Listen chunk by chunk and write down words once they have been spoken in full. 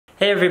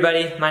Hey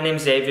everybody, my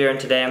name's Xavier and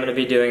today I'm going to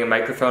be doing a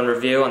microphone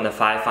review on the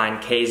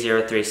Fifine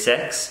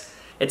K036.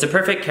 It's a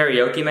perfect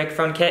karaoke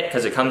microphone kit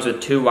because it comes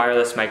with 2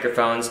 wireless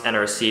microphones and a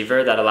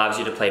receiver that allows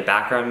you to play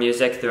background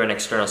music through an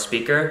external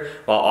speaker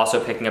while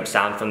also picking up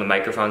sound from the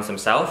microphones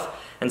themselves,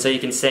 and so you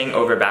can sing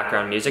over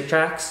background music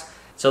tracks.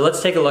 So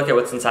let's take a look at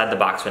what's inside the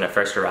box when it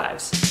first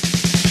arrives.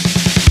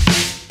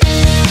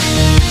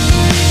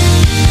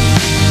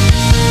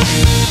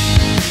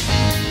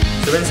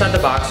 So inside the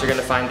box you're going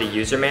to find the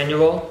user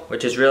manual,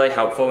 which is really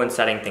helpful when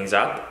setting things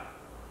up.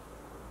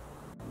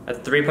 A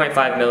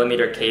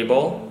 3.5mm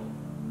cable.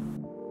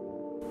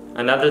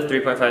 Another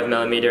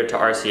 3.5mm to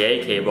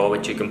RCA cable,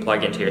 which you can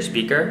plug into your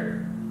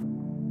speaker.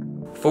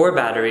 4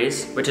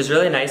 batteries, which is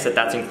really nice that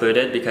that's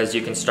included because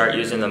you can start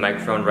using the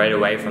microphone right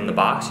away from the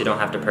box. You don't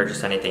have to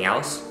purchase anything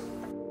else.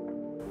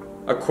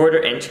 A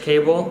 1/4"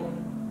 cable.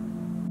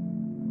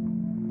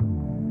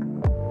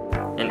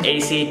 An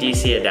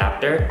AC/DC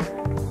adapter.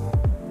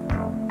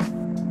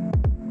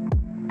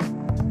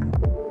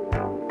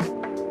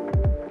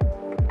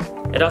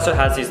 It also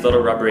has these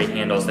little rubbery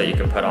handles that you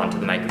can put onto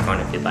the microphone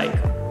if you'd like.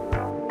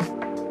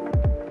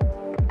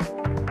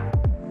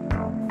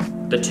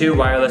 The 2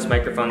 wireless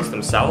microphones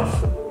themselves.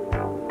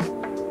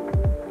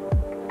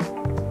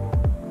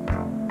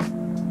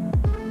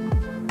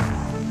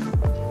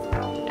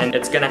 And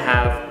it's going to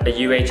have a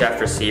UHF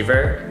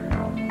receiver.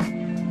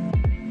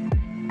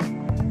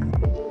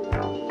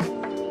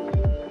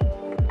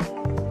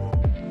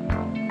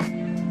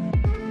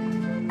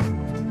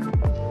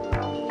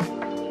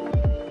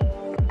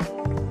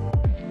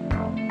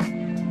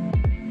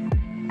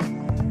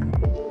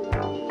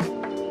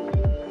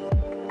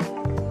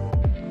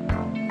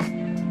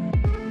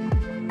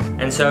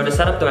 And so to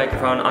set up the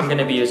microphone, I'm going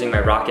to be using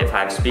my Rocket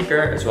 5 speaker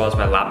as well as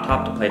my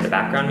laptop to play the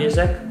background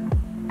music.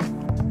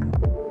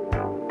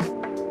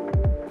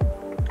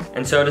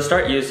 And so to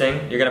start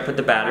using, you're going to put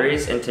the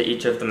batteries into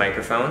each of the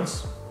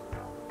microphones.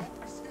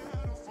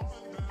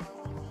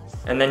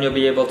 And then you'll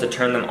be able to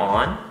turn them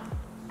on.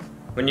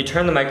 When you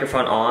turn the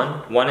microphone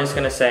on, one is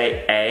going to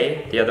say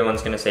A, the other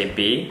one's going to say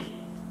B.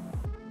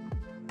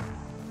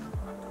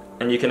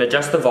 And you can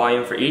adjust the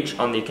volume for each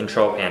on the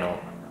control panel.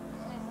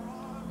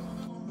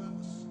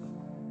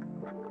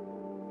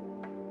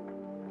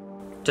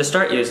 To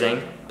start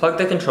using, plug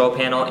the control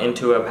panel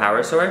into a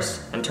power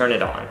source and turn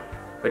it on,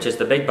 which is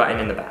the big button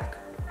in the back.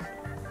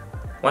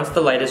 Once the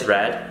light is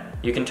red,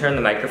 you can turn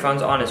the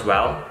microphones on as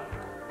well,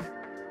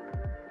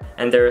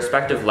 and their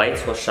respective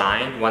lights will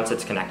shine once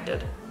it's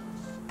connected.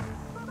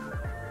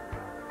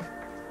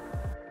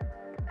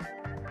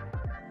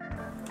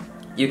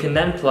 You can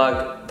then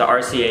plug the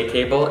RCA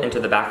cable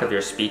into the back of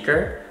your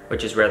speaker,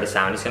 which is where the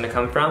sound is going to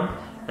come from,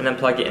 and then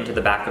plug it into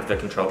the back of the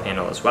control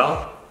panel as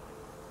well.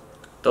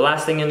 The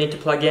last thing you'll need to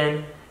plug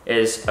in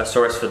is a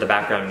source for the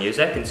background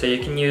music, and so you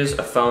can use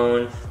a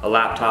phone, a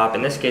laptop.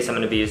 In this case I'm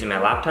going to be using my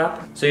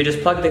laptop. So you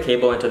just plug the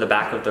cable into the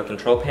back of the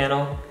control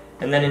panel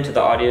and then into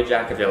the audio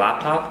jack of your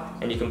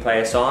laptop, and you can play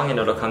a song and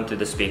it'll come through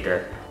the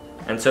speaker.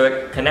 And so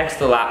it connects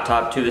the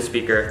laptop to the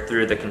speaker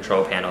through the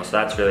control panel, so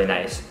that's really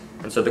nice.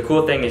 And so the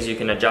cool thing is you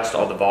can adjust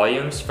all the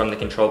volumes from the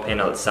control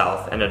panel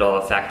itself and it'll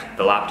affect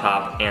the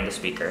laptop and the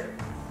speaker.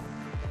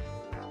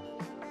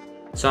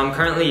 So I'm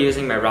currently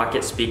using my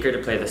Rocket speaker to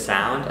play the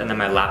sound and then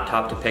my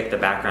laptop to pick the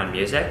background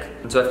music.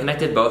 And so I've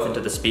connected both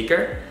into the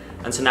speaker.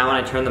 And so now when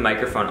I turn the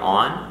microphone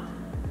on,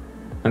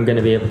 I'm going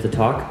to be able to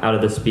talk out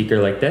of the speaker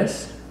like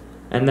this.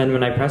 And then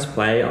when I press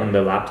play on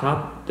the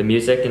laptop, the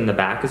music in the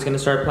back is going to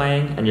start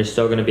playing and you're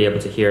still going to be able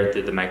to hear it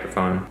through the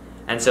microphone.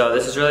 And so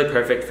this is really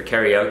perfect for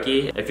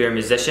karaoke. If you're a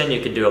musician,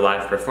 you could do a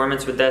live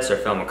performance with this or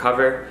film a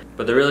cover.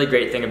 But the really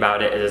great thing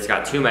about it is it's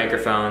got 2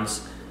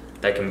 microphones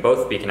that can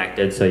both be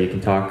connected so you can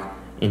talk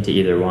into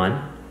either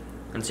one.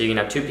 And so you can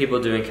have 2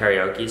 people doing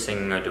karaoke,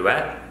 singing a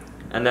duet.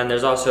 And then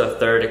there's also a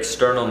 3rd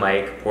external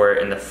mic port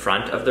in the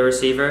front of the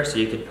receiver, so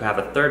you could have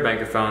a 3rd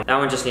microphone. That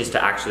one just needs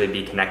to actually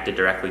be connected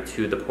directly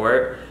to the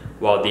port,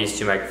 while these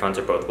 2 microphones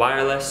are both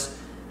wireless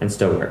and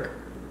still work.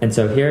 And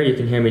so here you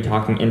can hear me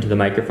talking into the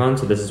microphone,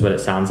 so this is what it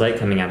sounds like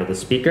coming out of the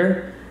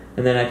speaker.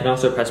 And then I can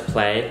also press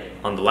play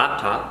on the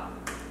laptop.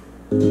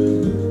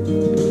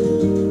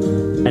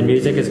 And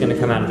music is going to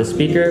come out of the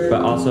speaker,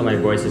 but also my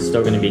voice is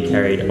still going to be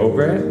carried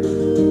over it.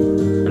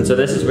 And so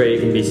this is where you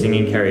can be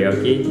singing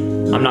karaoke.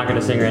 I'm not going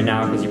to sing right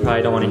now because you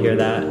probably don't want to hear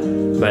that,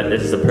 but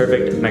this is a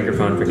perfect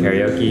microphone for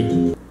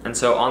karaoke. And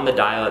so on the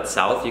dial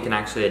itself, you can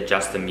actually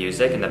adjust the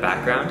music in the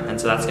background, and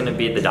so that's going to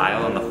be the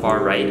dial on the far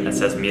right that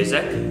says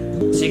music.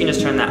 So you can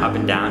just turn that up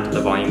and down to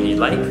the volume you'd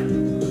like.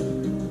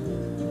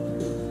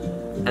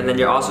 And then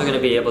you're also going to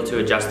be able to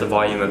adjust the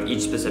volume of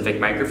each specific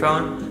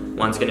microphone.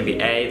 One's going to be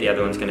A, the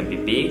other one's going to be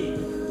B.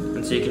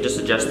 And so you can just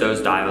adjust those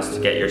dials to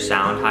get your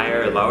sound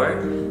higher or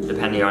lower,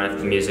 depending on if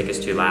the music is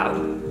too loud.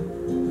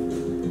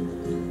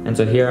 And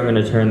so here I'm going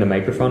to turn the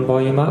microphone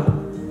volume up,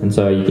 and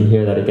so you can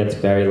hear that it gets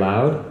very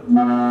loud.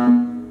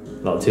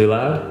 A little too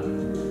loud.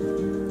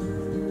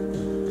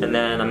 And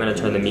then I'm going to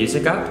turn the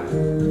music up.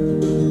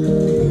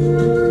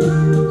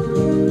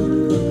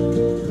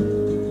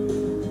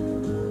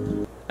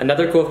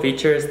 Another cool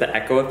feature is the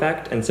echo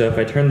effect, and so if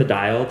I turn the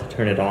dial to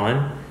turn it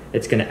on,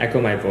 it's gonna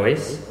echo my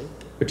voice,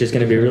 which is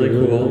gonna be really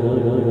cool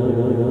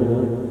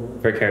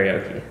for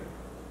karaoke.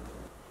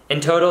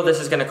 In total, this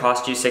is gonna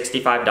cost you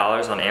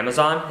 $65 on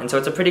Amazon, and so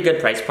it's a pretty good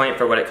price point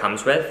for what it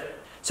comes with.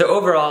 So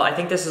overall, I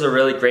think this is a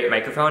really great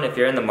microphone if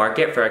you're in the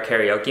market for a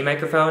karaoke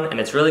microphone, and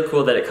it's really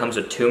cool that it comes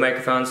with 2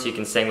 microphones so you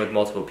can sing with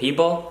multiple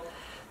people.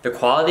 The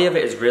quality of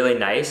it is really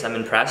nice. I'm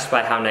impressed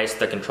by how nice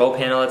the control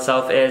panel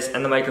itself is,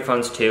 and the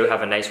microphones too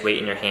have a nice weight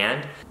in your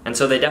hand, and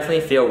so they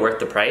definitely feel worth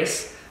the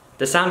price.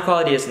 The sound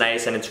quality is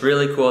nice, and it's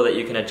really cool that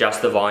you can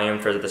adjust the volume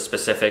for the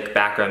specific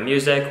background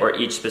music or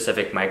each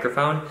specific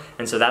microphone,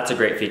 and so that's a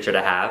great feature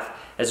to have,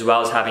 as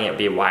well as having it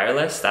be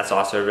wireless. That's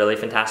also a really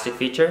fantastic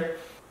feature.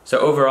 So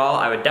overall,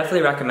 I would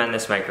definitely recommend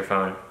this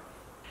microphone.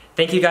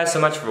 Thank you guys so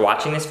much for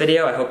watching this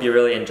video. I hope you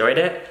really enjoyed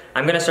it.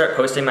 I'm gonna start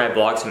posting my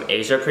vlogs from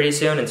Asia pretty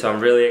soon, and so I'm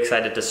really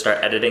excited to start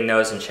editing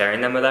those and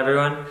sharing them with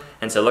everyone,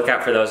 and so look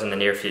out for those in the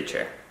near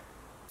future.